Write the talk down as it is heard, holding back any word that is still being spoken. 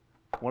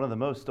One of the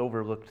most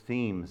overlooked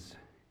themes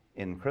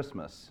in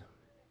Christmas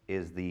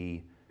is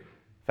the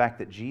fact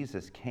that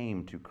Jesus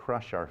came to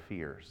crush our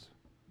fears.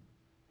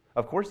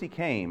 Of course, he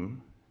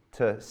came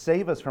to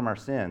save us from our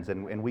sins,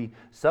 and we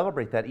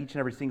celebrate that each and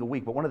every single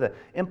week. But one of the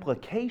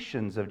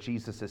implications of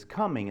Jesus'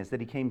 coming is that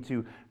he came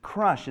to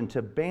crush and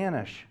to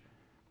banish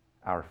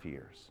our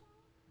fears.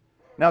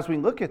 Now, as we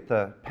look at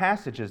the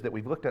passages that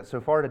we've looked at so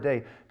far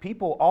today,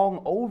 people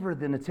all over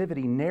the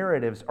nativity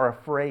narratives are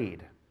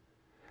afraid.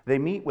 They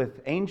meet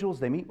with angels,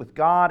 they meet with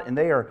God, and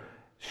they are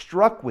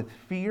struck with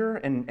fear,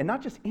 and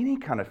not just any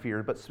kind of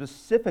fear, but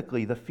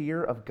specifically the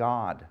fear of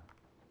God.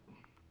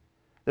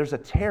 There's a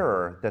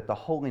terror that the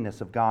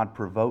holiness of God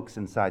provokes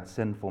inside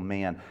sinful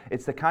man.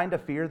 It's the kind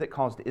of fear that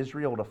caused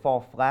Israel to fall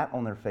flat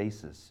on their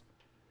faces.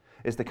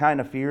 It's the kind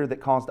of fear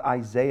that caused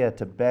Isaiah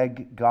to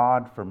beg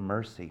God for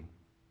mercy.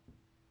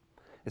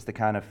 It's the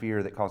kind of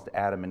fear that caused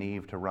Adam and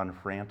Eve to run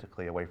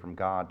frantically away from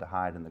God to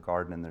hide in the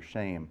garden in their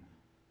shame.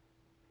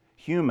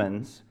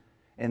 Humans,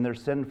 in their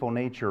sinful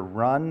nature,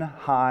 run,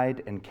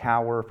 hide, and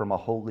cower from a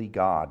holy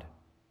God.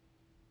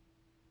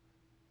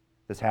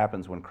 This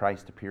happens when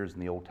Christ appears in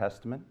the Old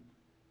Testament.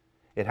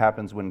 It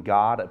happens when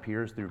God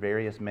appears through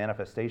various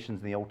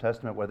manifestations in the Old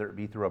Testament, whether it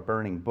be through a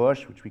burning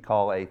bush, which we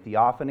call a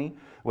theophany,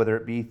 whether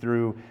it be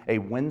through a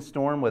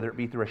windstorm, whether it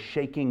be through a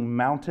shaking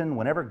mountain.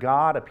 Whenever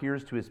God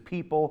appears to his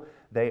people,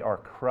 they are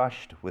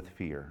crushed with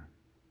fear.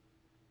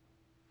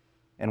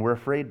 And we're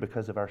afraid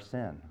because of our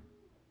sin.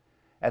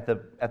 At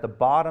the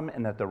bottom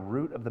and at the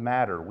root of the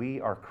matter,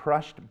 we are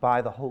crushed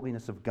by the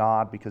holiness of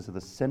God because of the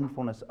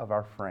sinfulness of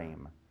our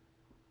frame.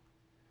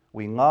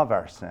 We love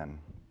our sin.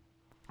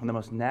 And the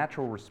most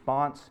natural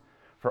response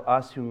for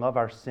us who love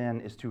our sin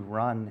is to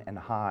run and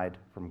hide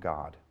from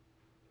God.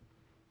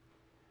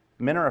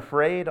 Men are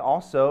afraid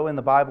also in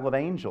the Bible of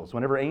angels.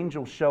 Whenever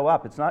angels show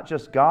up, it's not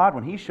just God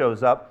when he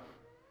shows up,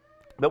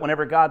 but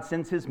whenever God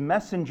sends his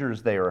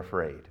messengers, they are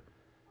afraid.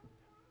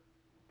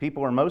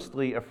 People are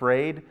mostly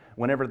afraid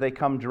whenever they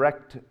come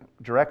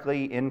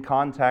directly in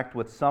contact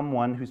with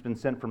someone who's been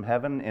sent from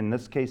heaven, in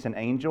this case an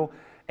angel,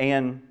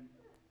 and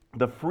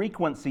the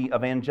frequency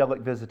of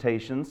angelic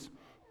visitations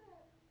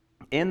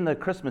in the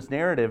Christmas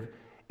narrative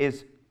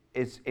is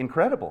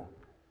incredible.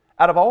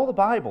 Out of all the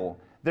Bible,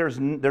 there's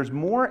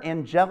more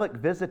angelic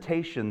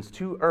visitations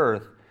to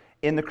earth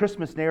in the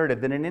Christmas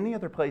narrative than in any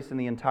other place in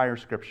the entire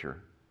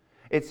Scripture.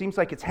 It seems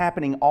like it's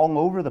happening all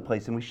over the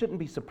place, and we shouldn't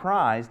be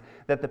surprised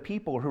that the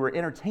people who are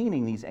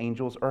entertaining these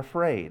angels are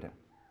afraid.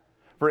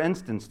 For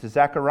instance, to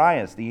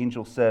Zacharias, the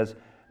angel says,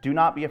 "Do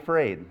not be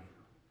afraid."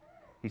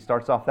 He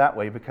starts off that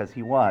way because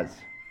he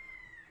was.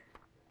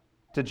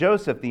 To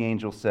Joseph, the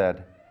angel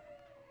said,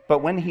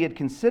 "But when he had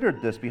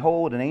considered this,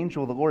 behold, an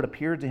angel of the Lord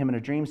appeared to him in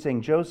a dream,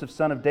 saying, Joseph,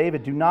 son of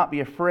David, do not be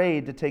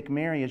afraid to take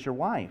Mary as your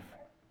wife,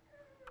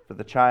 for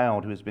the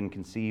child who has been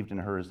conceived in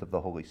her is of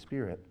the Holy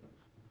Spirit."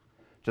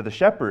 To the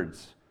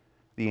shepherds,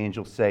 the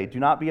angels say, "Do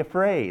not be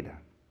afraid,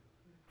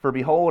 for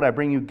behold, I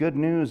bring you good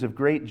news of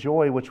great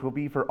joy, which will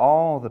be for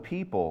all the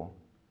people."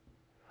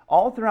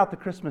 All throughout the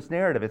Christmas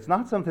narrative, it's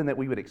not something that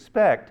we would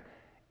expect,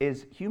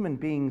 is human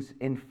beings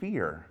in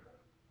fear.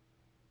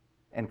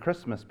 And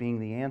Christmas being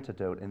the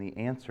antidote and the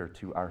answer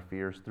to our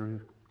fears through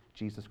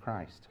Jesus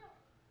Christ.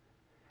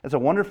 It's a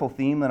wonderful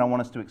theme that I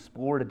want us to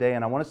explore today,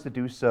 and I want us to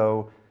do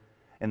so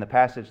in the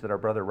passage that our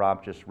brother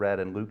Rob just read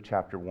in Luke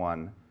chapter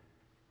 1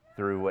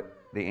 through what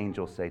the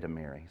angels say to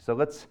Mary. So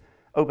let's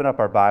open up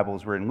our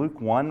Bibles. We're in Luke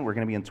 1. We're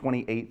going to be in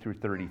 28 through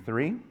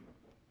 33.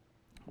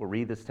 We'll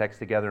read this text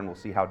together and we'll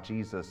see how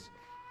Jesus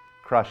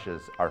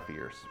crushes our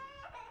fears.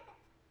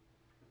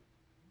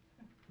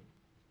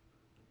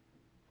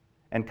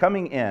 And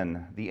coming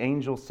in, the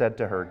angel said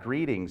to her,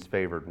 "Greetings,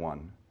 favored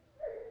one.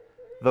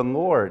 The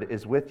Lord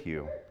is with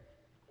you."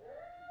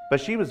 But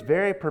she was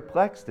very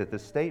perplexed at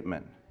this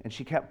statement, and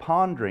she kept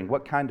pondering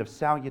what kind of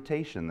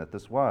salutation that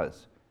this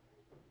was.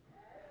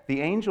 The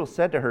angel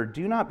said to her,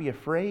 "Do not be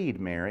afraid,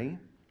 Mary,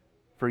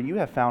 for you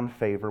have found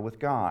favor with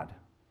God.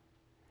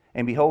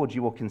 And behold,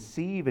 you will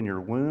conceive in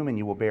your womb, and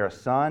you will bear a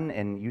son,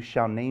 and you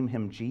shall name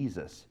him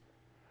Jesus.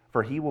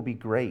 For he will be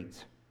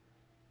great,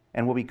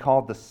 and will be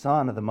called the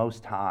Son of the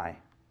Most High.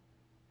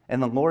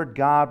 And the Lord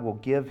God will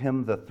give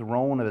him the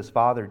throne of his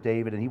father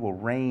David, and he will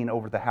reign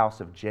over the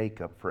house of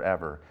Jacob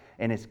forever.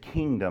 And his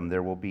kingdom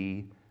there will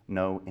be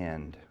no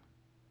end."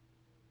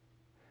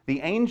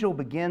 The angel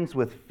begins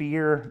with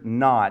 "fear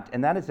not,"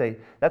 and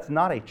that's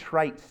not a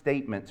trite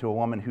statement to a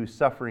woman who's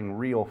suffering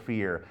real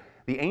fear.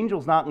 The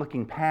angel's not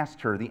looking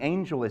past her. The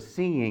angel is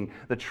seeing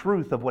the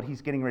truth of what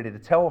he's getting ready to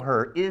tell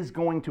her is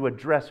going to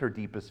address her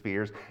deepest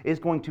fears, is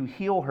going to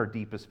heal her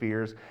deepest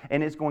fears,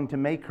 and is going to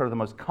make her the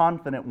most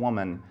confident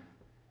woman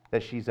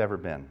that she's ever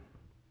been.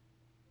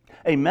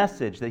 A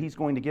message that he's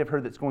going to give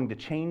her that's going to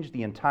change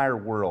the entire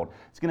world.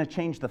 It's going to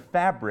change the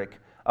fabric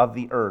of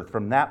the earth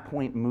from that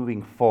point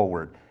moving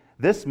forward.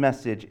 This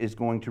message is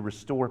going to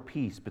restore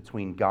peace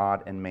between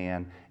God and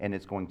man, and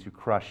it's going to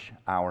crush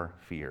our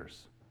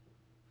fears.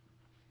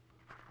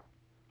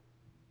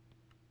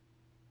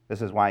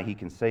 This is why he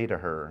can say to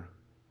her,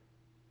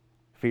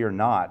 "Fear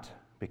not,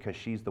 because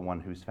she's the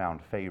one who's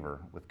found favor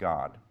with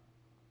God.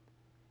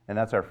 And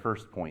that's our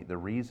first point. The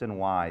reason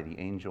why the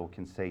angel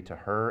can say to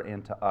her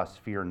and to us,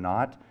 fear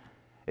not,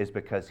 is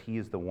because he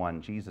is the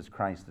one, Jesus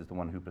Christ is the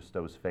one who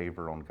bestows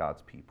favor on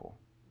God's people.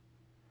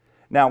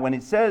 Now, when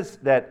it says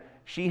that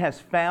she has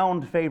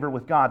found favor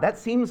with God, that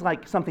seems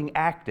like something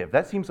active.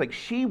 That seems like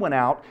she went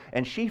out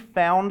and she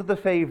found the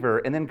favor,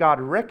 and then God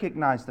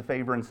recognized the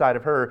favor inside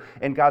of her,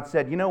 and God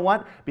said, you know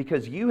what?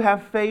 Because you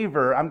have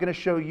favor, I'm going to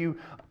show you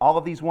all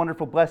of these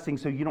wonderful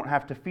blessings so you don't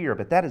have to fear.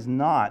 But that is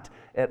not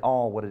at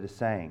all what it is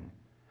saying.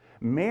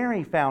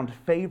 Mary found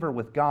favor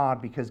with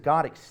God because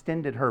God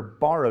extended her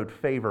borrowed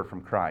favor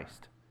from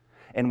Christ.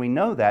 And we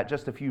know that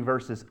just a few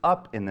verses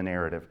up in the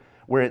narrative,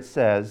 where it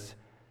says,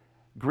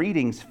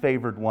 greetings,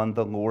 favored one,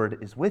 the Lord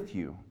is with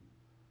you.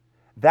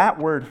 That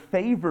word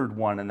favored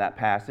one in that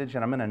passage,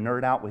 and I'm going to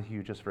nerd out with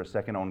you just for a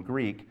second on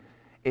Greek,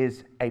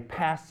 is a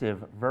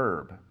passive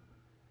verb.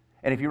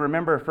 And if you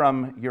remember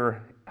from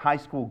your high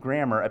school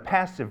grammar, a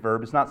passive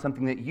verb is not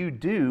something that you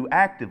do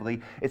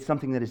actively, it's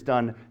something that is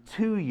done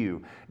to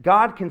you.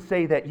 God can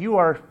say that you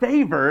are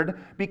favored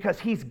because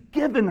He's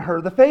given her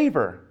the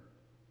favor.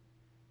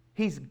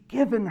 He's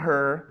given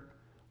her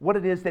what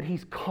it is that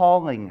He's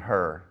calling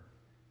her.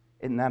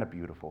 Isn't that a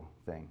beautiful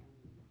thing?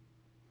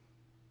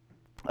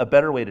 A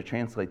better way to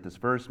translate this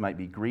verse might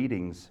be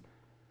greetings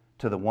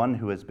to the one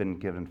who has been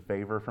given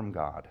favor from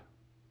God.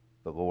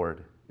 The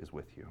Lord is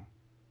with you.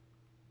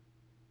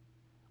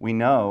 We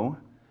know,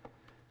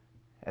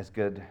 as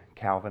good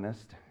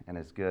Calvinist and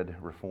as good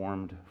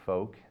Reformed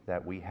folk,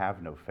 that we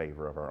have no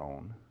favor of our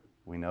own.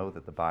 We know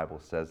that the Bible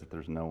says that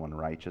there's no one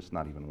righteous,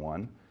 not even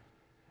one.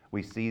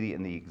 We see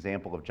in the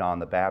example of John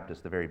the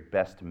Baptist, the very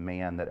best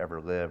man that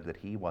ever lived, that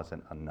he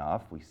wasn't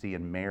enough. We see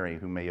in Mary,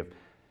 who may have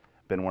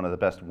been one of the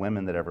best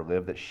women that ever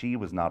lived, that she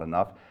was not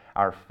enough.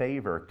 Our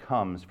favor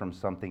comes from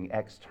something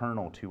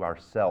external to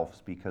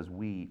ourselves because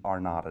we are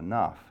not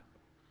enough.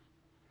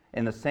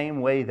 In the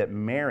same way that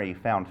Mary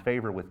found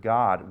favor with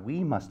God,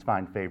 we must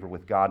find favor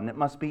with God, and it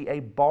must be a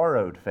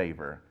borrowed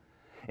favor.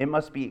 It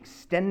must be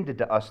extended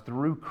to us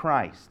through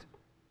Christ.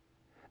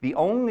 The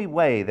only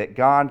way that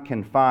God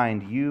can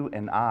find you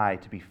and I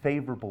to be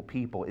favorable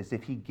people is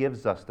if He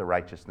gives us the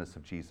righteousness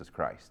of Jesus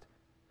Christ.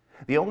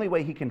 The only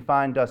way He can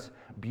find us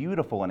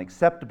beautiful and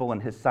acceptable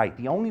in His sight,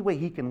 the only way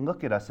He can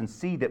look at us and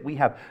see that we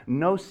have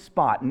no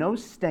spot, no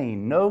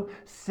stain, no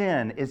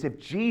sin, is if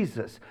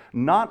Jesus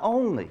not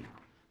only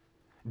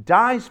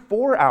dies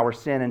for our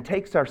sin and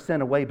takes our sin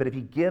away, but if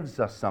He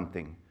gives us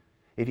something,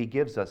 if He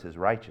gives us His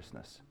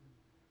righteousness.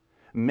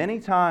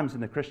 Many times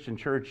in the Christian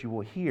church you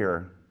will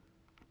hear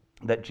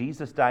that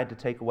Jesus died to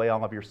take away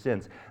all of your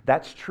sins.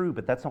 That's true,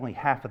 but that's only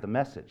half of the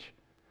message.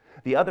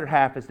 The other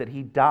half is that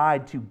He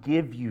died to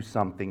give you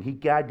something. He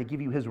died to give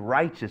you His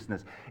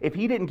righteousness. If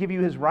He didn't give you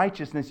His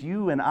righteousness,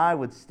 you and I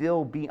would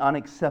still be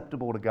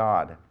unacceptable to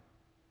God.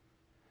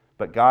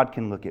 But God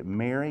can look at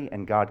Mary,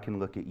 and God can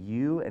look at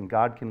you, and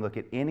God can look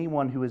at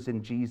anyone who is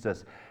in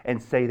Jesus and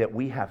say that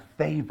we have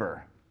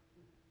favor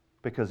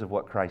because of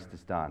what Christ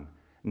has done,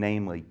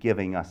 namely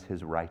giving us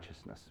His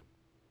righteousness.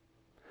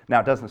 Now,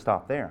 it doesn't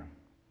stop there.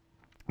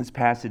 This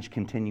passage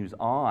continues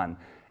on,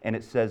 and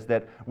it says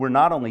that we're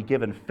not only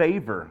given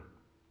favor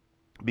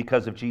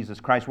because of Jesus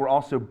Christ, we're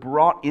also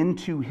brought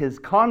into His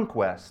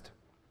conquest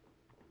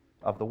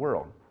of the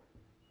world.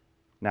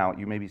 Now,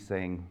 you may be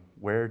saying,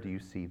 where do you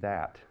see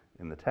that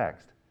in the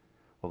text?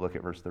 Well, look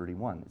at verse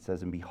 31. It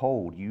says, and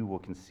behold, you will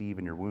conceive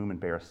in your womb and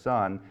bear a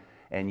son,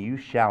 and you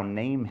shall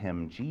name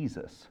him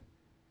Jesus.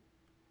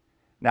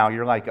 Now,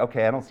 you're like,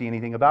 okay, I don't see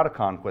anything about a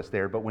conquest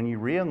there, but when you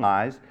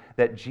realize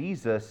that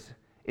Jesus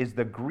is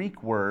the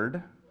Greek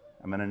word,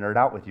 I'm going to nerd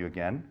out with you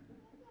again.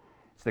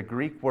 It's the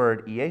Greek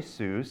word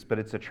Iesus, but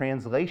it's a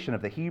translation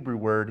of the Hebrew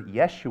word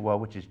Yeshua,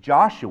 which is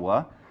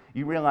Joshua.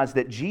 You realize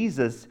that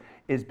Jesus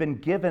has been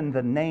given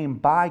the name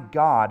by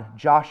God,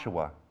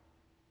 Joshua.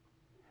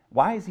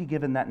 Why is He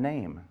given that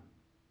name?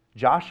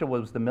 Joshua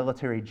was the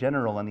military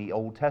general in the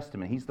Old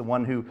Testament. He's the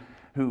one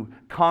who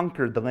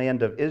conquered the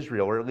land of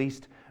Israel, or at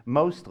least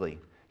mostly.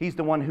 He's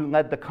the one who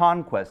led the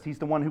conquest. He's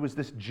the one who was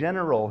this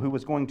general who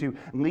was going to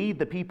lead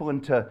the people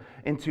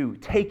into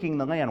taking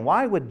the land.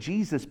 Why would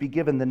Jesus be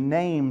given the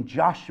name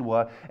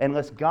Joshua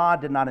unless God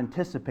did not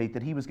anticipate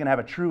that He was going to have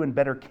a true and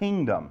better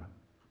kingdom?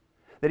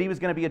 That He was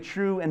going to be a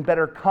true and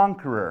better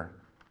conqueror?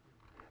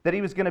 That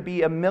He was going to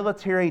be a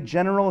military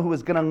general who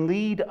was going to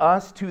lead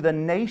us to the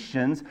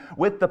nations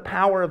with the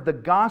power of the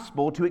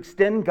gospel to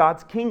extend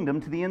God's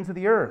kingdom to the ends of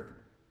the earth?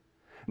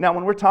 Now,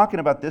 when we're talking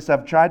about this,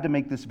 I've tried to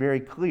make this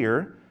very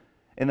clear.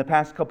 In the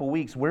past couple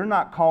weeks, we're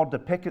not called to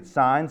picket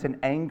signs and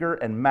anger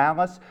and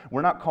malice.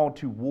 We're not called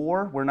to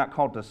war. We're not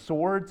called to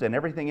swords and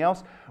everything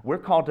else. We're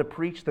called to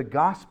preach the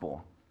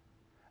gospel.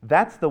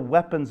 That's the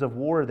weapons of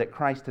war that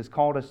Christ has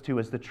called us to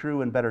as the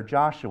true and better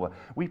Joshua.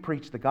 We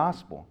preach the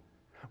gospel.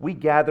 We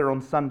gather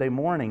on Sunday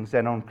mornings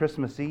and on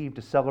Christmas Eve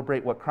to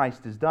celebrate what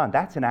Christ has done.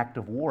 That's an act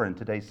of war in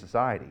today's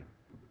society.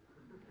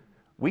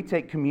 We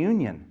take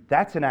communion.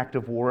 That's an act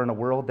of war in a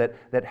world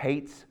that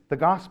hates the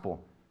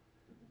gospel.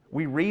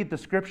 We read the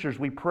scriptures,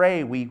 we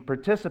pray, we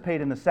participate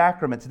in the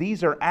sacraments.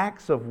 These are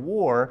acts of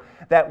war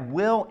that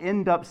will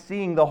end up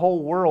seeing the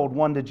whole world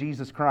won to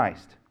Jesus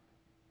Christ.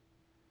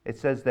 It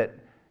says that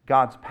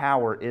God's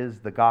power is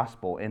the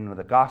gospel, and when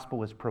the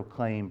gospel is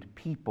proclaimed,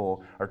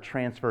 people are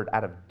transferred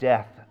out of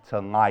death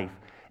to life,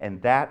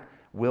 and that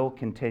will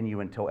continue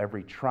until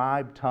every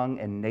tribe, tongue,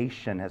 and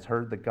nation has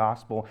heard the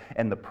gospel,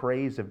 and the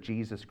praise of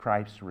Jesus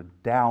Christ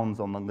redounds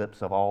on the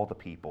lips of all the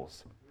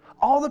peoples.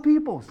 All the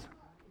peoples!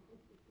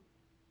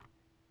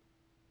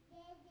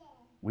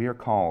 We are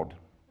called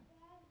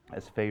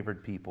as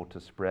favored people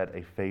to spread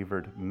a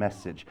favored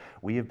message.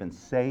 We have been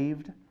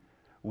saved,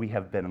 we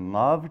have been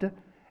loved,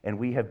 and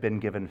we have been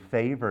given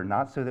favor,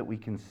 not so that we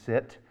can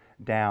sit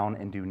down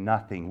and do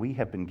nothing. We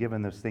have been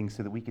given those things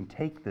so that we can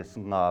take this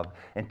love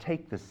and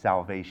take this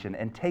salvation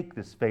and take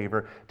this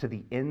favor to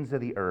the ends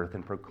of the earth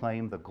and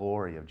proclaim the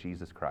glory of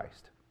Jesus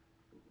Christ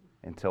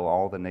until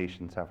all the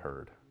nations have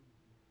heard.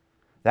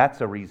 That's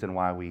a reason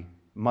why we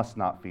must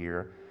not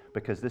fear,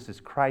 because this is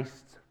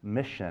Christ's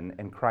mission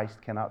and Christ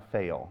cannot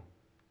fail.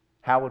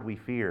 How would we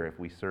fear if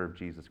we serve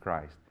Jesus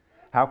Christ?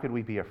 How could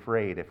we be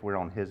afraid if we're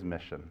on His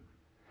mission?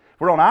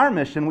 If we're on our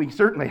mission, we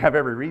certainly have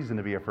every reason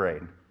to be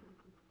afraid.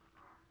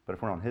 But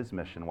if we're on His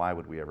mission, why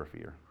would we ever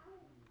fear?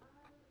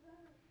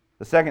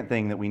 The second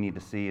thing that we need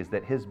to see is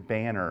that His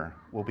banner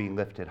will be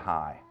lifted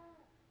high.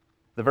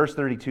 The verse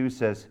 32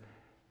 says,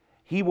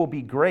 He will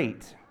be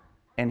great,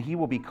 and He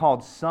will be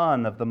called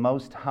Son of the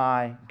Most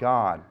High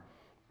God.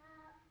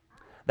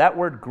 That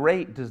word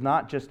great does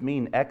not just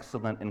mean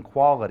excellent in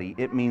quality.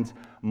 It means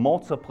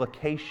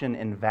multiplication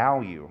in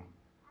value.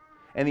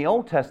 In the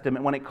Old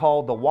Testament, when it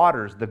called the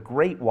waters the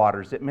great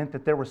waters, it meant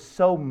that there was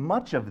so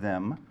much of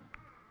them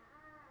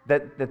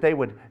that they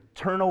would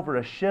turn over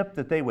a ship,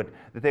 that they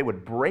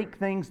would break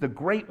things. The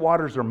great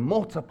waters are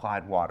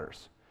multiplied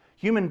waters.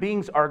 Human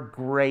beings are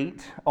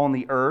great on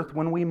the earth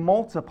when we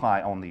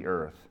multiply on the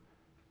earth.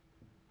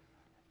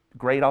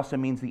 Great also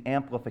means the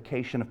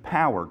amplification of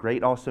power.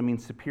 Great also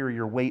means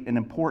superior weight and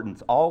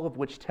importance, all of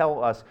which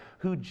tell us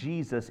who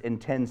Jesus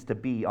intends to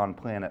be on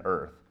planet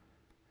Earth.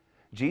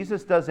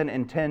 Jesus doesn't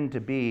intend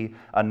to be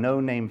a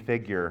no-name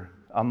figure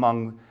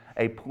among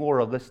a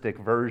pluralistic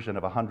version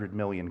of 100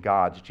 million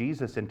gods.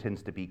 Jesus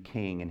intends to be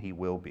king, and He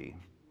will be.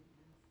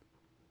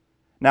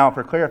 Now,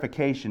 for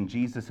clarification,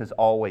 Jesus has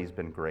always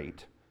been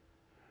great.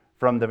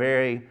 From the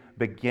very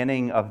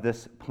beginning of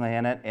this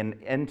planet and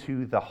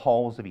into the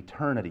halls of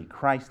eternity,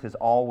 Christ has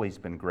always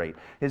been great.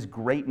 His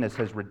greatness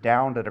has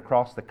redounded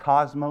across the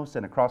cosmos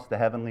and across the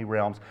heavenly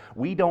realms.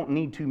 We don't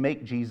need to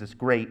make Jesus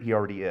great. He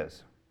already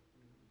is.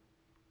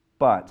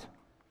 But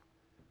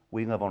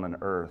we live on an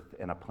earth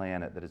and a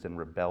planet that is in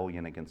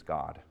rebellion against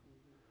God.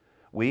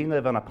 We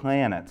live on a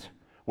planet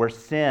where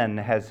sin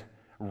has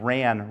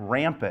ran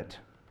rampant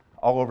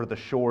all over the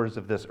shores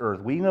of this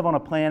earth. We live on a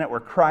planet where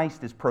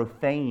Christ is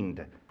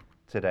profaned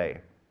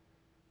today.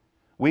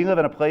 We live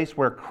in a place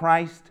where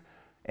Christ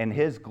and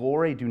His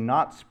glory do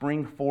not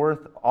spring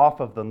forth off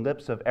of the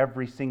lips of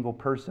every single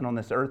person on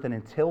this earth. And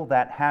until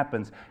that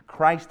happens,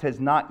 Christ has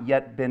not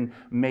yet been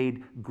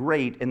made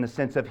great in the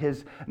sense of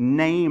His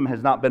name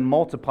has not been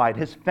multiplied.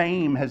 His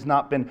fame has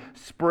not been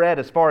spread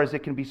as far as it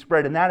can be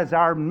spread. And that is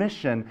our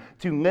mission,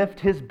 to lift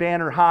His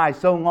banner high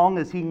so long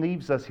as He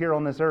leaves us here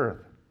on this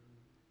earth.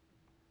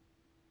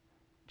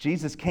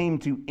 Jesus came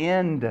to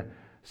end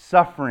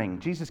suffering.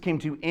 Jesus came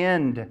to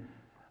end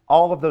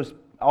all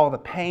the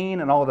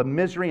pain and all the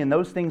misery, and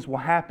those things will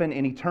happen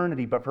in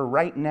eternity. But for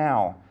right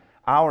now,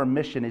 our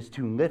mission is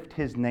to lift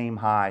His name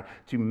high,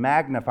 to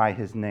magnify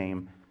His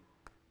name,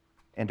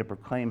 and to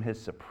proclaim His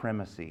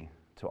supremacy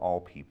to all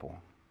people.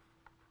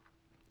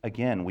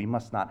 Again, we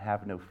must not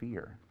have no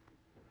fear,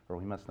 or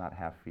we must not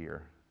have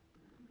fear.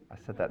 I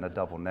said that in a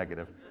double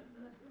negative.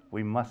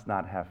 We must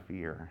not have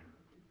fear.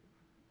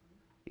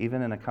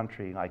 Even in a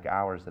country like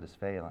ours that is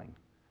failing,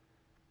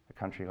 a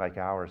country like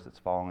ours that's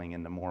falling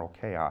into moral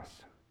chaos,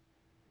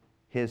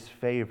 His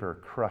favor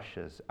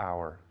crushes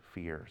our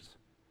fears.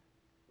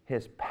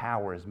 His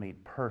power is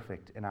made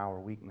perfect in our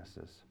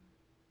weaknesses.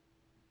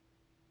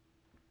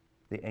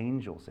 The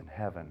angels in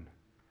heaven,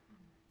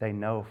 they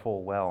know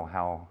full well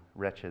how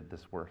wretched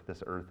this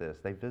earth is.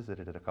 They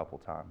visited it a couple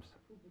times.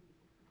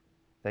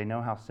 They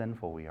know how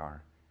sinful we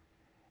are.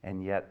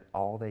 And yet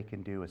all they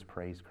can do is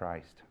praise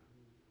Christ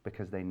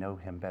because they know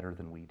Him better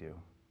than we do.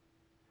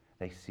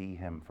 They see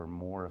Him for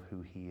more of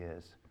who He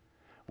is.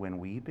 When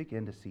we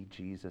begin to see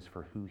Jesus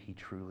for who He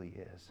truly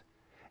is,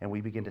 and we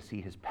begin to see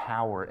His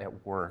power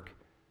at work,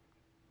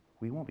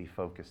 we won't be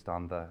focused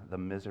on the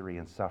misery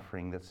and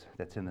suffering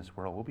that's in this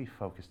world. We'll be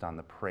focused on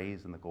the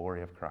praise and the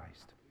glory of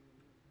Christ.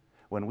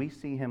 When we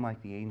see Him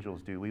like the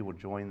angels do, we will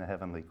join the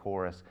heavenly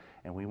chorus,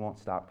 and we won't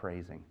stop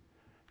praising,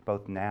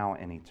 both now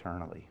and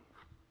eternally.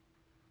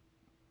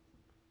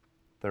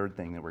 Third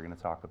thing that we're going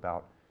to talk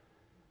about,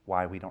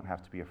 why we don't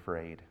have to be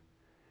afraid,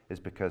 is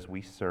because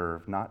we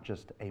serve not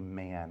just a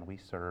man, we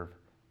serve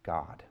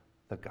God,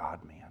 the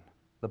God-man,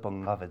 the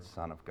beloved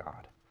Son of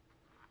God.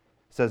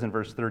 It says in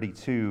verse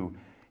 32,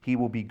 He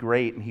will be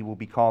great, and he will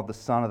be called the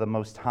Son of the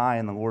Most High,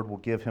 and the Lord will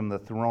give him the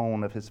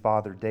throne of his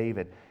father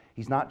David.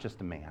 He's not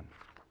just a man.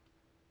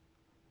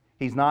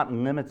 He's not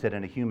limited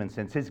in a human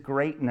sense. His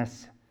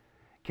greatness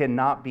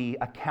cannot be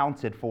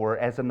accounted for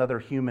as another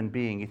human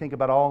being. You think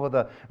about all of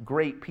the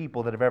great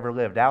people that have ever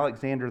lived.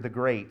 Alexander the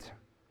Great.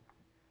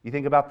 You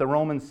think about the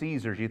Roman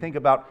Caesars. You think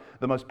about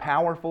the most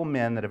powerful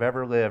men that have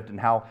ever lived and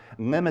how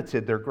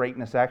limited their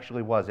greatness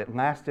actually was. It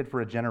lasted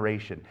for a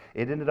generation.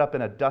 It ended up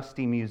in a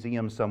dusty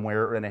museum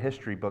somewhere or in a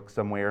history book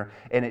somewhere,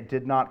 and it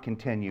did not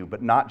continue,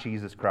 but not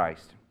Jesus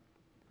Christ.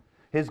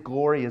 His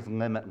glory is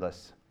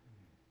limitless.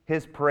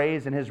 His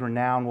praise and his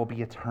renown will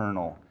be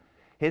eternal.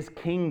 His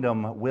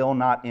kingdom will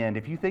not end.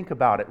 If you think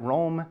about it,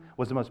 Rome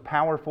was the most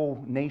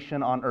powerful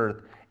nation on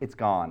earth. It's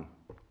gone.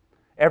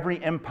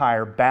 Every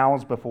empire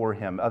bows before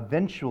him.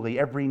 Eventually,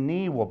 every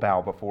knee will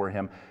bow before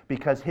him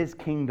because his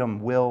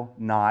kingdom will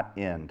not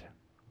end.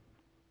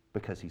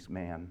 Because he's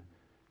man,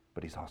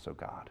 but he's also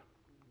God.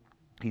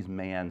 He's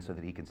man so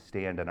that he can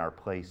stand in our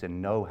place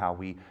and know how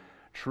we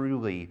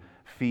truly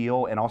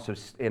feel and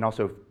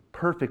also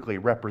perfectly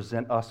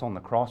represent us on the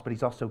cross, but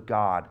he's also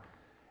God.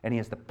 And he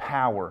has the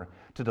power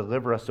to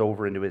deliver us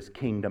over into his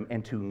kingdom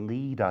and to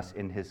lead us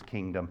in his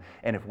kingdom.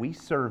 And if we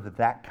serve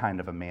that kind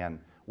of a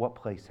man, what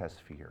place has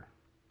fear?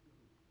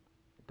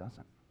 It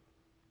doesn't.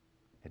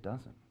 It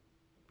doesn't.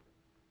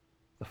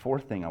 The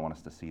fourth thing I want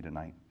us to see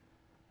tonight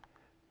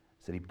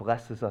is that he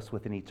blesses us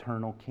with an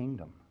eternal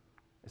kingdom.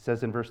 It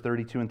says in verse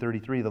 32 and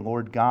 33, the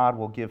Lord God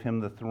will give him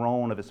the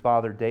throne of his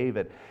father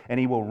David, and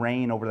he will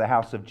reign over the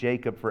house of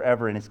Jacob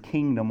forever, and his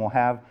kingdom will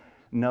have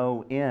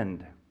no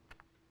end.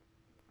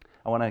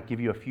 I want to give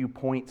you a few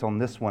points on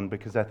this one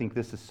because I think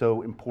this is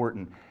so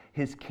important.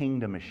 His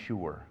kingdom is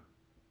sure.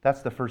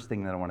 That's the first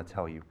thing that I want to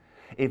tell you.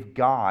 If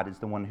God is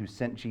the one who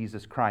sent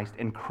Jesus Christ,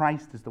 and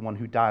Christ is the one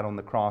who died on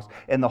the cross,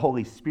 and the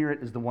Holy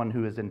Spirit is the one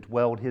who has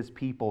indwelled his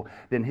people,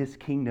 then his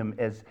kingdom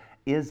is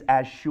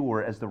as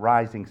sure as the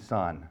rising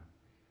sun.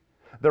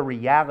 The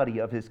reality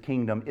of his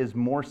kingdom is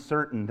more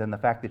certain than the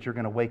fact that you're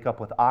going to wake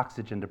up with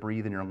oxygen to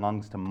breathe in your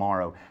lungs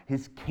tomorrow.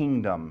 His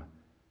kingdom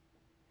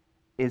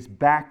is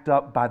backed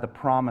up by the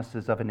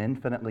promises of an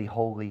infinitely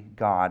holy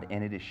God,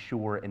 and it is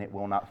sure and it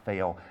will not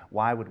fail.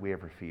 Why would we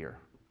ever fear?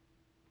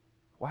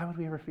 Why would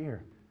we ever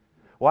fear?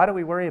 Why do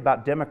we worry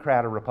about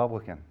Democrat or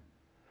Republican?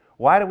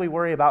 Why do we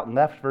worry about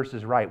left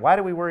versus right? Why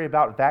do we worry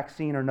about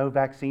vaccine or no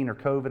vaccine or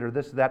COVID or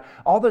this or that?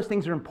 All those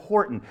things are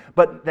important,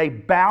 but they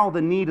bow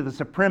the knee to the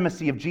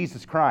supremacy of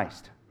Jesus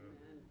Christ.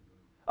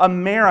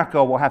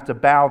 America will have to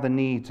bow the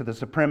knee to the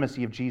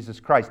supremacy of Jesus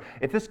Christ.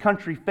 If this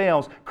country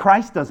fails,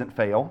 Christ doesn't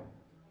fail.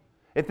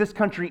 If this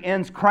country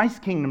ends, Christ's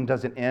kingdom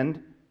doesn't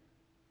end.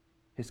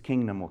 His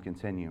kingdom will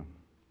continue.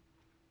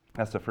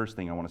 That's the first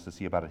thing I want us to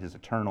see about it. His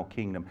eternal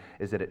kingdom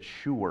is that it's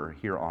sure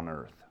here on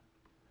earth.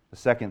 The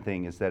second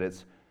thing is that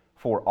it's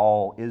for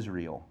all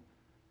Israel.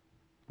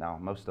 Now,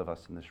 most of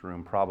us in this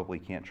room probably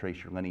can't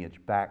trace your lineage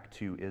back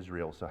to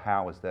Israel, so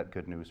how is that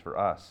good news for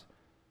us?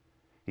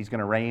 He's going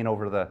to reign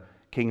over the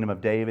kingdom of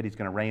David. He's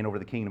going to reign over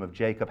the kingdom of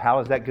Jacob. How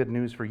is that good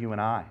news for you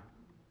and I?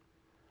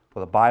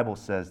 Well, the Bible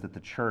says that the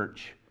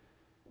church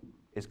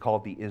is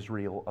called the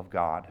Israel of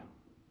God.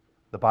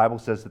 The Bible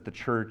says that the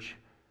church,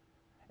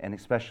 and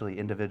especially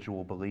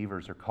individual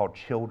believers, are called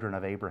children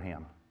of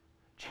Abraham.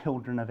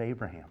 Children of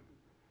Abraham.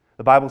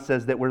 The Bible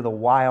says that we're the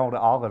wild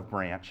olive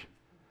branch.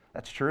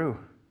 That's true.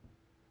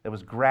 It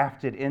was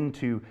grafted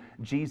into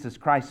Jesus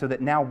Christ so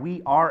that now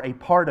we are a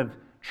part of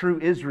true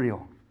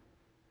Israel.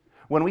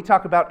 When we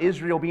talk about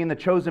Israel being the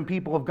chosen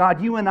people of God,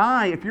 you and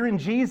I, if you're in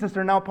Jesus,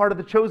 are now part of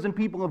the chosen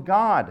people of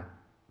God.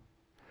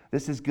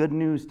 This is good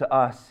news to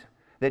us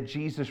that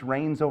Jesus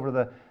reigns over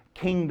the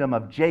kingdom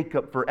of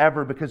Jacob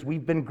forever because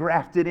we've been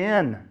grafted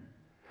in.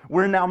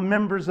 We're now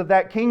members of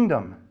that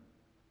kingdom.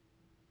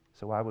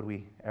 So why would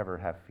we ever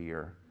have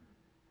fear?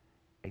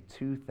 A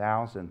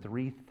 2,000,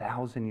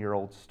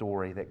 3,000-year-old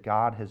story that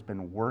God has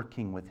been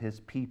working with his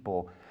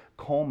people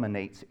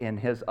culminates in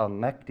his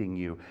electing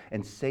you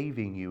and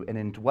saving you and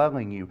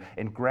indwelling you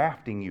and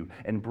grafting you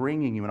and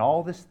bringing you. And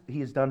all this he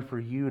has done for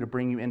you to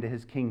bring you into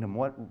his kingdom.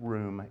 What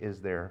room is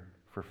there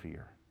for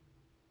fear?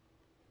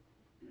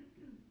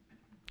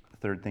 The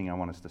third thing I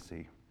want us to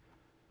see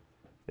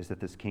is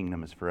that this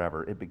kingdom is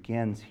forever. It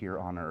begins here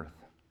on earth,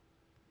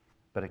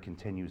 but it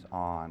continues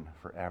on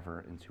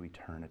forever into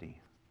eternity,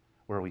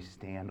 where we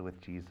stand with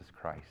Jesus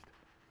Christ,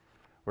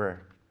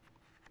 where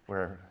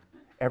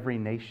every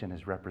nation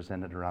is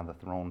represented around the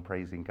throne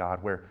praising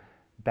God, where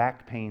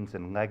back pains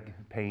and leg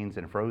pains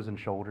and frozen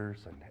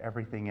shoulders and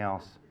everything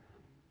else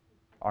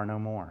are no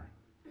more.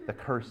 The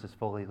curse is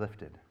fully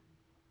lifted.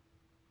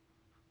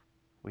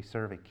 We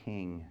serve a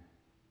king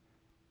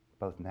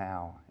both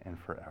now and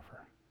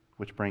forever,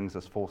 which brings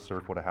us full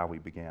circle to how we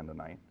began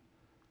tonight.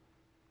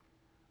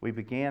 We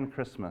began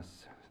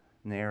Christmas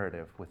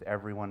narrative with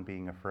everyone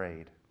being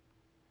afraid.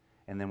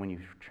 And then when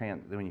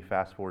you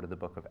fast forward to the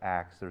book of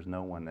Acts, there's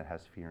no one that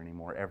has fear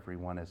anymore.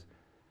 Everyone is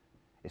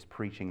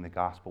preaching the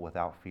gospel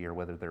without fear,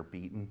 whether they're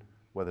beaten,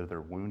 whether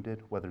they're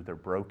wounded, whether they're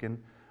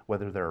broken,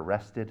 whether they're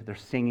arrested. They're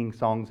singing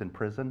songs in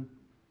prison.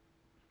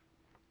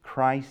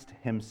 Christ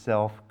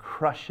himself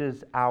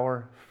crushes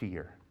our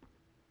fear.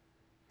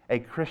 A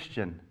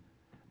Christian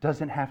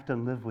doesn't have to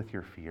live with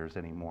your fears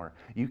anymore.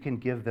 You can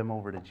give them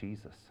over to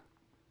Jesus.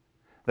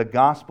 The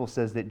gospel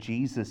says that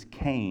Jesus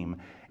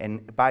came,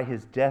 and by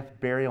his death,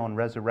 burial, and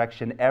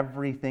resurrection,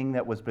 everything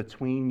that was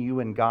between you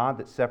and God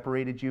that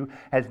separated you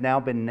has now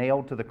been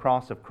nailed to the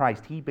cross of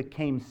Christ. He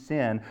became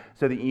sin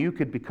so that you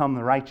could become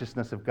the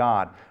righteousness of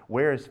God.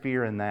 Where is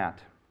fear in that?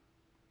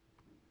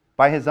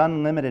 By his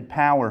unlimited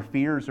power,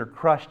 fears are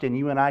crushed, and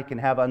you and I can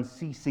have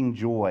unceasing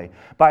joy.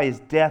 By his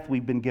death,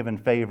 we've been given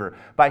favor.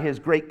 By his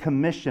great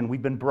commission,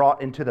 we've been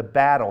brought into the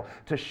battle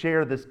to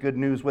share this good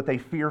news with a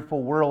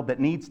fearful world that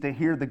needs to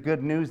hear the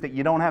good news that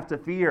you don't have to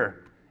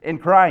fear in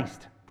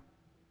Christ.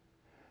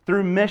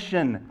 Through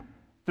mission,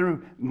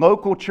 through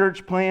local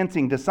church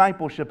planting,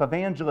 discipleship,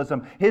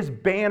 evangelism, his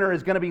banner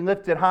is going to be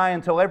lifted high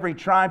until every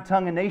tribe,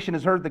 tongue, and nation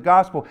has heard the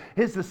gospel.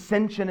 His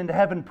ascension into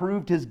heaven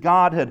proved his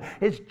godhood.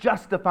 His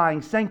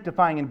justifying,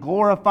 sanctifying, and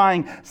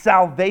glorifying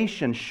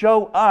salvation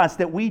show us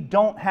that we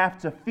don't have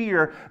to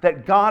fear,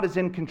 that God is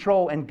in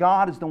control, and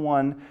God is the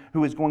one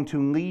who is going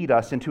to lead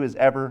us into his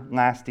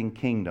everlasting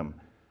kingdom.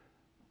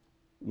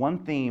 One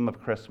theme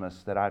of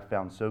Christmas that I've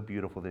found so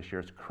beautiful this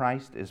year is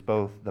Christ is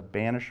both the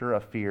banisher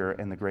of fear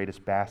and the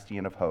greatest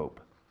bastion of hope.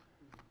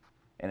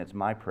 And it's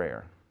my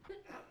prayer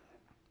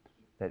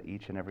that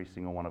each and every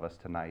single one of us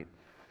tonight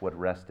would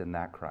rest in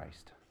that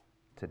Christ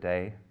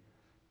today,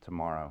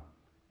 tomorrow,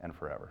 and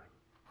forever.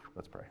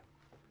 Let's pray.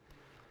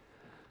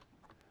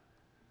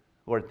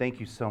 Lord, thank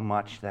you so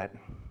much that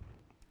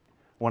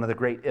one of the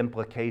great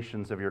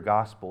implications of your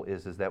gospel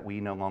is that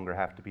we no longer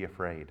have to be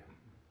afraid.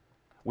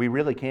 We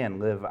really can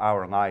live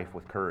our life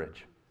with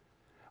courage.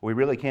 We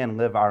really can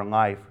live our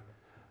life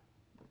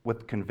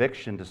with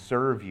conviction to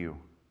serve you.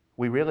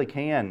 We really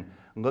can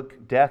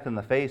look death in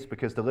the face,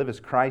 because to live is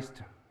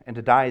Christ and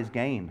to die is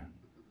gain.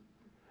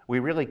 We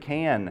really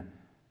can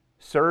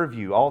serve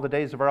you all the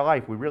days of our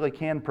life. We really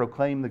can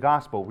proclaim the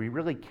gospel. We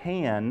really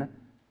can,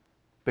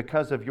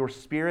 because of your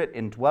Spirit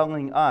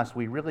indwelling us,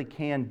 we really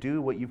can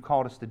do what you've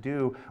called us to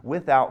do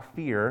without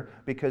fear,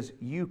 because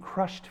you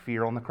crushed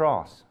fear on the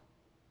cross.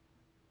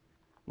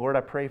 Lord,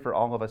 I pray for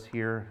all of us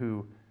here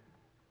who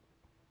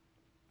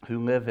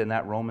live in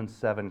that Romans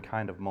 7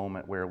 kind of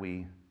moment where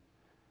we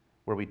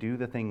do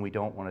the thing we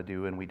don't want to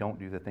do, and we don't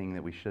do the thing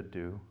that we should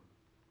do.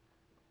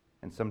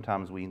 And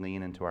sometimes we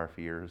lean into our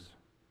fears.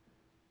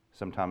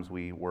 Sometimes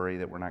we worry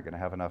that we're not going to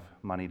have enough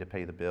money to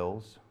pay the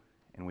bills,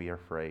 and we are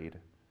afraid.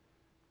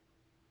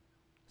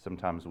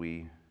 Sometimes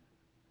we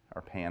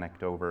are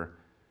panicked over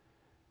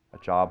a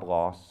job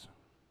loss,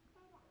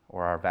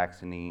 or our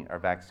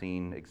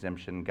vaccine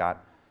exemption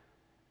got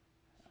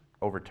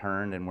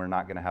overturned and we're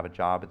not going to have a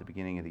job at the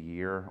beginning of the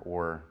year,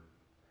 or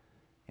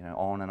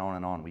on and on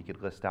and on. We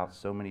could list out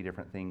so many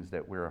different things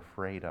that we're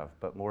afraid of.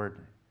 But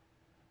Lord,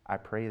 I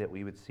pray that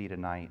we would see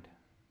tonight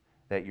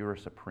that you are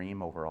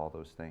supreme over all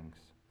those things,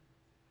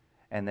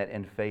 and that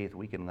in faith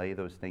we can lay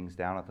those things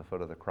down at the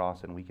foot of the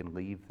cross, and we can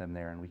leave them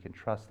there, and we can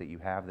trust that you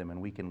have them,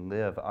 and we can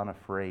live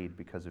unafraid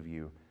because of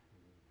you.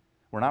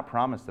 We're not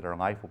promised that our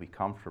life will be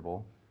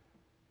comfortable.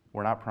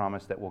 We're not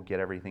promised that we'll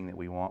get everything that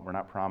we want. We're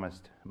not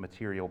promised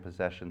material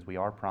possessions. We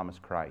are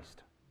promised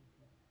Christ.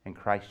 And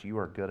Christ, you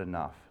are good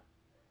enough.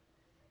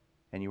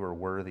 And you are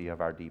worthy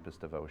of our deepest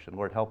devotion.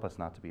 Lord, help us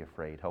not to be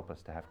afraid. Help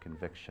us to have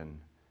conviction.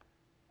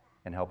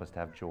 And help us to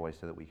have joy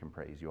so that we can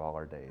praise you all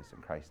our days.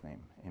 In Christ's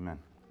name, amen.